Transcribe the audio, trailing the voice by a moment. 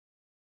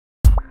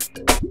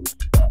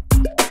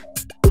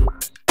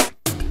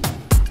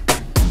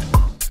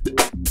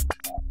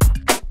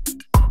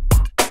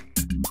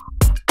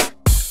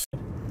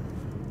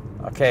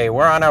Okay,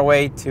 we're on our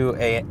way to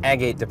an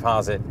agate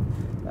deposit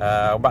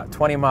about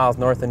 20 miles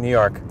north of New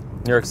York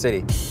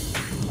City.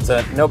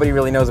 So nobody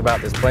really knows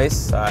about this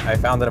place. I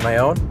found it on my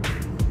own,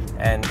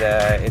 and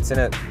it's in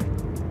a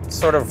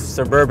sort of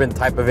suburban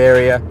type of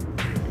area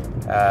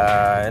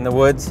in the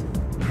woods,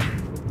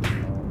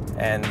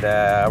 and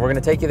we're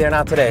gonna take you there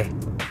now today.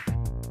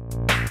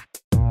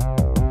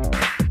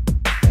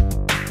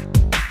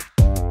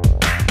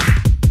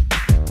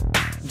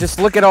 Just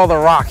look at all the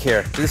rock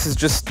here. This is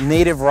just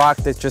native rock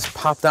that just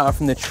popped out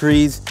from the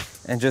trees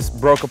and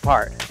just broke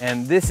apart.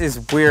 And this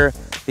is where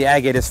the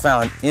agate is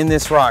found, in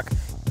this rock.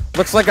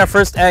 Looks like our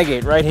first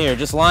agate right here,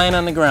 just lying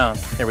on the ground.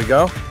 There we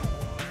go.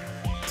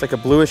 It's like a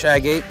bluish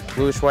agate,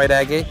 bluish white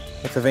agate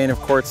with a vein of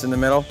quartz in the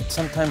middle.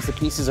 Sometimes the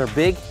pieces are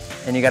big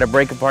and you gotta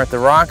break apart the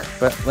rock,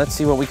 but let's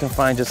see what we can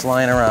find just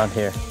lying around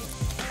here.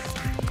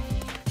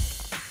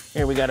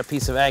 Here we got a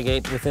piece of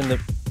agate within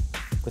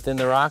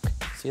the rock.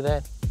 See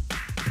that?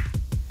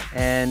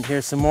 And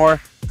here's some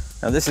more.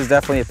 Now this is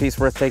definitely a piece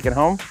worth taking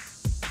home.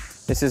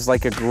 This is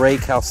like a gray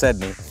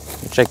chalcedony.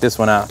 Check this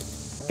one out.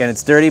 Again,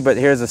 it's dirty, but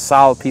here's a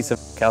solid piece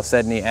of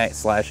chalcedony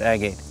slash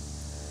agate.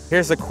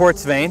 Here's the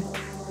quartz vein.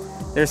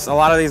 There's a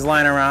lot of these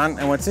lying around,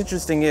 and what's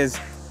interesting is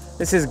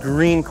this is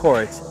green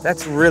quartz.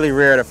 That's really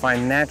rare to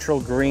find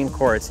natural green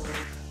quartz.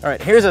 All right,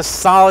 here's a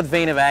solid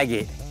vein of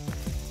agate.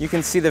 You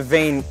can see the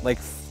vein like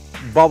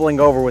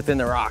bubbling over within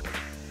the rock.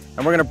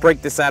 And we're gonna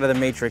break this out of the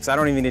matrix. I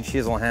don't even need a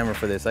chisel and hammer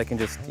for this. I can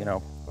just, you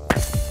know,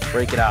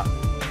 break it out.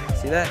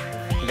 See that?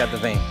 We got the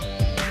vein.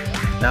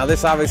 Now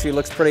this obviously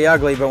looks pretty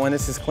ugly, but when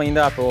this is cleaned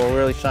up, it will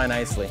really shine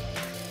nicely.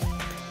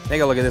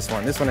 Take a look at this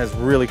one. This one has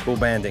really cool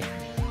banding.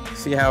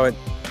 See how it's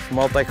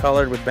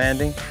multicolored with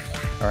banding?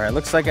 All right,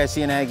 looks like I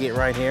see an agate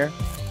right here.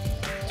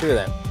 Two of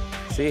them.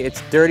 See,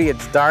 it's dirty,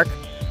 it's dark,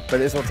 but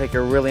this will take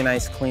a really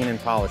nice clean and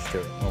polish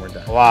to it when we're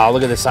done. Wow,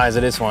 look at the size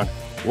of this one.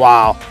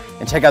 Wow,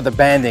 and check out the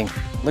banding.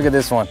 Look at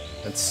this one.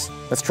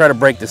 Let's try to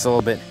break this a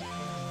little bit.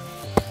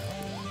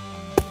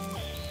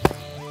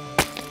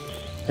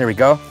 Here we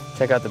go.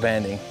 Check out the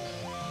banding.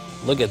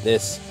 Look at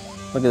this.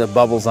 Look at the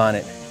bubbles on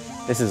it.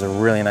 This is a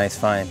really nice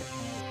find.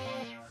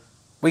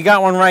 We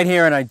got one right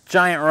here in a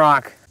giant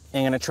rock.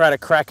 I'm gonna try to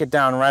crack it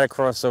down right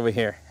across over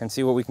here and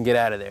see what we can get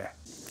out of there.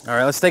 All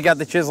right, let's take out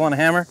the chisel and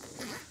hammer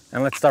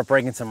and let's start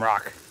breaking some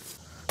rock.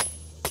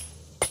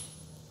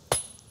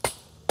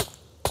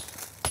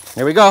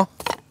 There we go.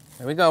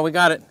 There we go, we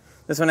got it.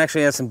 This one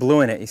actually has some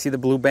blue in it. You see the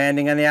blue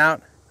banding on the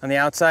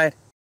outside?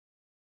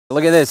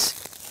 Look at this.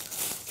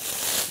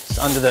 It's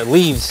under the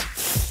leaves.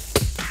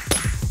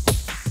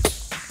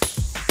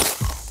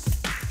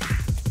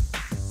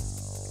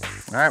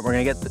 All right, we're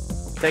gonna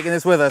taking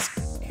this with us.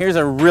 Here's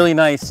a really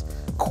nice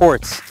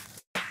quartz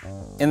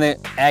in the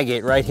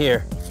agate right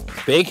here.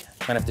 It's big,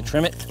 gonna have to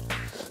trim it.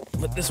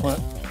 But this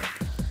one,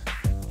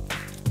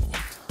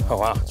 oh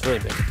wow, it's really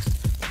big.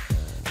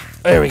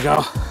 There we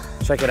go.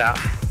 Check it out.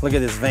 Look at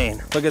this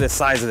vein. Look at the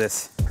size of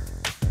this.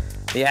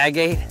 The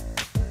agate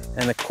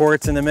and the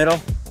quartz in the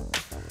middle.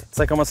 It's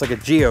like almost like a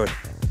geode.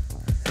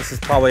 This is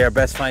probably our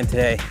best find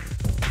today.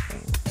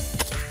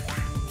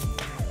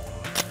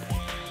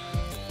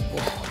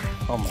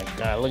 Oh my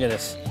God, look at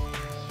this.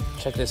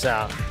 Check this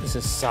out. This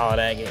is solid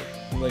agate.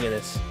 Look at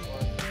this.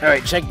 All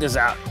right, check this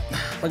out.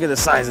 Look at the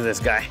size of this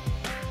guy.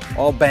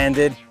 All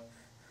banded,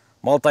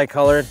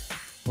 multicolored,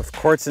 with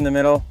quartz in the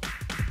middle.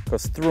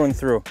 Goes through and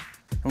through.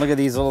 And look at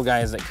these little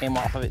guys that came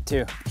off of it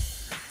too.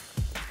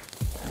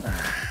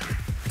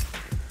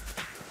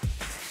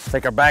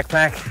 Take our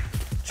backpack,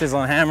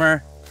 chisel and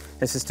hammer.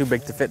 This is too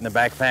big to fit in the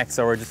backpack,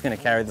 so we're just gonna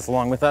carry this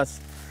along with us.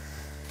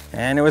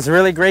 And it was a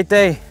really great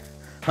day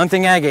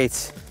hunting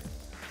agates.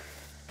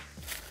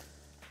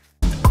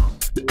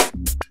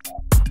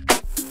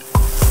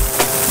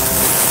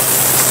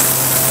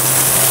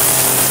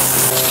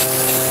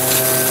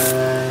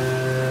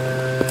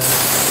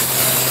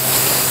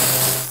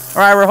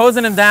 All right, we're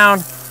hosing them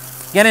down,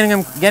 getting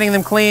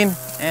them clean,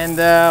 and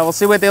we'll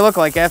see what they look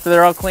like after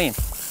they're all clean.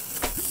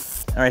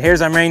 All right,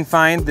 here's our main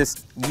find,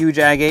 this huge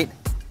agate,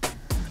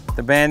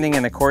 the banding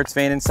and the quartz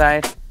vein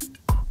inside.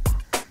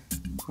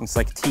 It's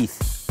like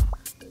teeth.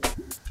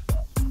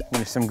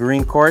 There's some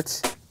green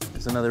quartz.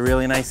 There's another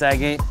really nice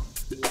agate.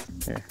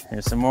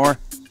 Here's some more.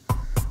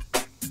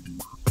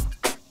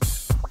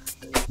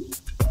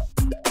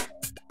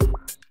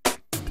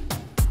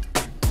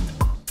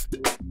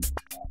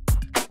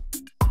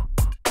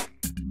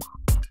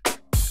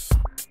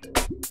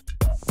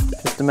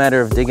 Just a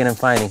matter of digging and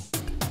finding.